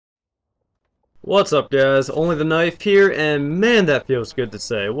What's up, guys? Only the Knife here, and man, that feels good to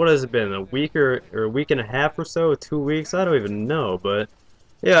say. What has it been, a week or a week and a half or so? 2 weeks? I don't even know, but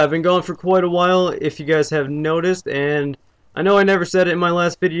yeah, I've been gone for quite a while, if you guys have noticed, and I know I never said it in my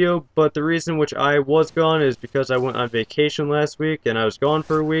last video, but the reason which I was gone is because I went on vacation last week, and I was gone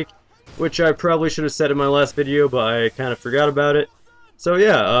for a week, which I probably should have said in my last video, but I kind of forgot about it. So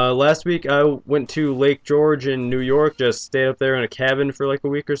yeah, last week I went to Lake George in New York, just stayed up there in a cabin for like a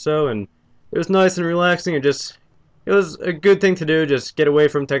week or so, and it was nice and relaxing and just it was a good thing to do, just get away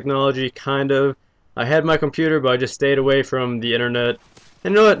from technology kind of. I had my computer, but I just stayed away from the internet.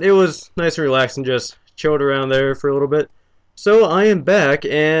 And you know what? It was nice and relaxing, just chilled around there for a little bit. So I am back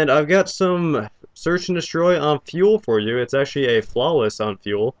and I've got some search and destroy on fuel for you. It's actually a flawless on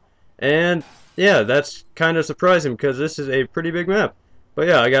fuel. And yeah, that's kind of surprising because this is a pretty big map. But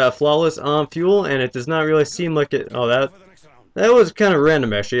yeah, I got a flawless on fuel and it does not really seem like it. Oh, that was kind of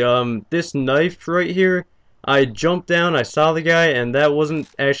random, actually. This knife right here, I jumped down, I saw the guy, and that wasn't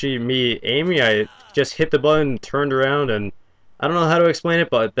actually me aiming. I just hit the button, turned around, and I don't know how to explain it,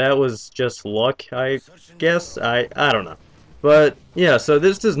 but that was just luck, I guess. I don't know. But, yeah, so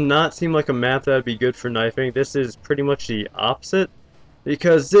this does not seem like a map that would be good for knifing. This is pretty much the opposite,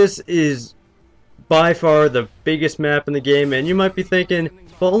 because this is by far the biggest map in the game, and you might be thinking,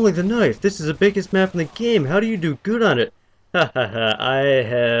 well, only the knife. This is the biggest map in the game. How do you do good on it? I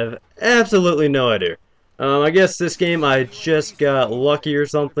have absolutely no idea. I guess this game I just got lucky or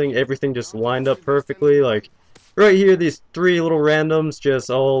something. Everything just lined up perfectly. Like, right here, these three little randoms just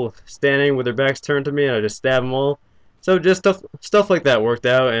all standing with their backs turned to me, and I just stab them all. So just stuff like that worked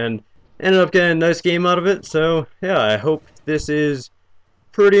out, and ended up getting a nice game out of it. So, yeah, I hope this is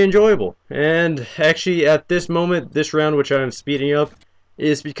pretty enjoyable. And actually, at this moment, this round, which I'm speeding up,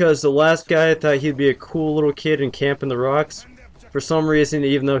 is because the last guy thought he'd be a cool little kid and camp in the rocks. For some reason,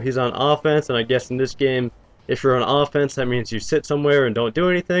 even though he's on offense, and I guess in this game, if you're on offense, that means you sit somewhere and don't do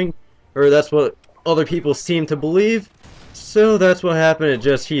anything. Or that's what other people seem to believe. So that's what happened.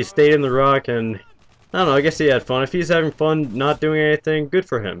 He stayed in the rock, and I don't know, I guess he had fun. If he's having fun not doing anything, good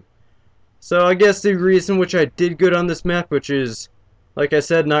for him. So I guess the reason which I did good on this map, which is, like I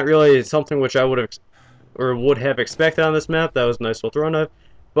said, not really something which I would have expected on this map. That was a nice little throw knife.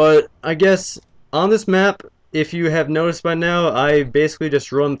 But I guess on this map, if you have noticed by now, I basically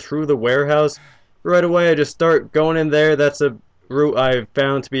just run through the warehouse. Right away, I just start going in there. That's a route I've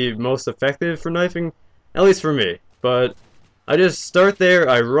found to be most effective for knifing, at least for me. But I just start there,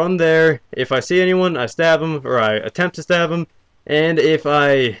 I run there. If I see anyone, I stab them, or I attempt to stab them. And if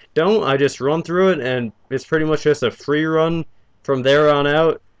I don't, I just run through it, and it's pretty much just a free run from there on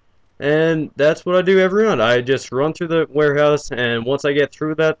out. And that's what I do every round. I just run through the warehouse, and once I get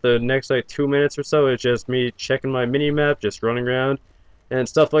through that, the next like 2 minutes or so, it's just me checking my mini-map, just running around, and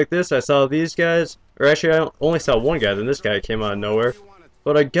stuff like this. I saw these guys, or actually I only saw one guy, then this guy came out of nowhere.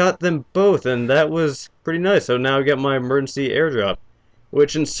 But I got them both, and that was pretty nice. So now I got my emergency airdrop,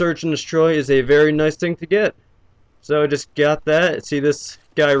 which in Search and Destroy is a very nice thing to get. So I just got that. See this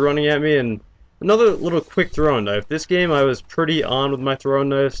guy running at me, and another little quick throwing knife. This game I was pretty on with my throwing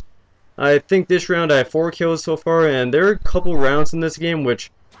knives. I think this round I have 4 kills so far, and there are a couple rounds in this game which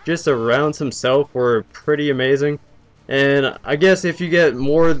just the rounds themselves were pretty amazing. And I guess if you get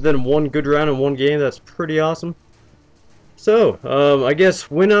more than one good round in one game, that's pretty awesome. So, I guess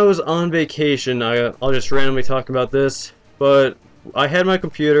when I was on vacation, I'll just randomly talk about this, but I had my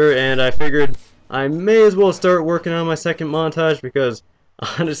computer and I figured I may as well start working on my second montage because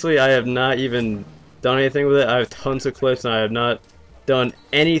honestly I have not even done anything with it. I have tons of clips and I have not done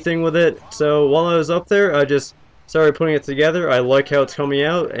anything with it. So while I was up there, I just started putting it together. I like how it's coming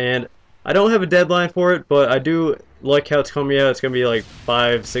out, and I don't have a deadline for it, but I do like how it's coming out. It's gonna be like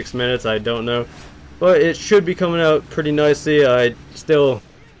 5-6 minutes, I don't know, but it should be coming out pretty nicely.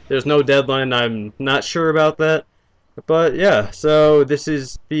 There's no deadline. I'm not sure about that, but yeah. So this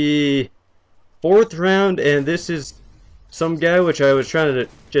is the 4th round, and this is some guy which I was trying to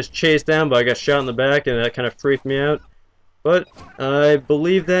just chase down, but I got shot in the back, and that kind of freaked me out. But I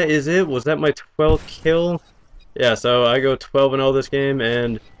believe that is it. Was that my 12th kill? Yeah, so I go 12-0 this game,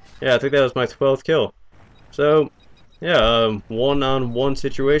 and yeah, I think that was my 12th kill. So, yeah, one-on-one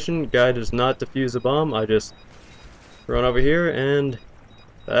situation. Guy does not defuse the bomb. I just run over here, and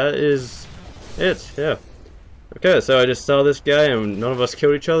that is it. Yeah. Okay, so I just saw this guy, and none of us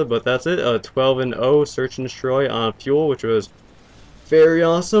killed each other, but that's it. 12-0 search and destroy on fuel, which was very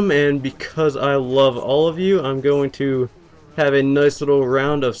awesome. And because I love all of you, I'm going to have a nice little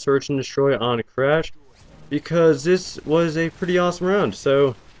round of search and destroy on Crash, because this was a pretty awesome round.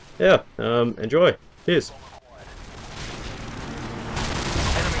 So yeah, enjoy. Peace.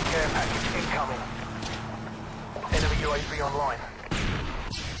 care package incoming. Enemy UAV online.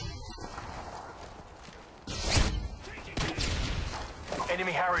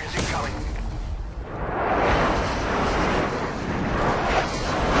 Enemy Harriers incoming.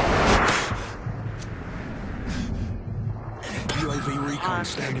 UAV recon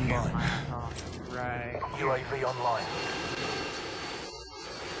standing by. Right. UAV online.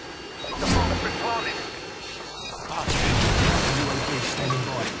 The bomb has been planted. UAV standing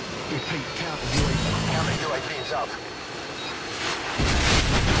by. Repeat, counter UAV. Counter UAV is up.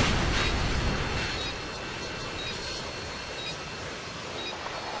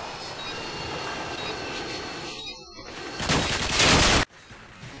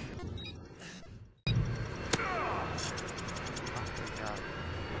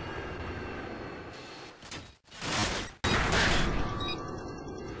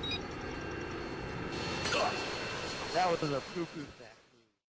 That was a poo-poo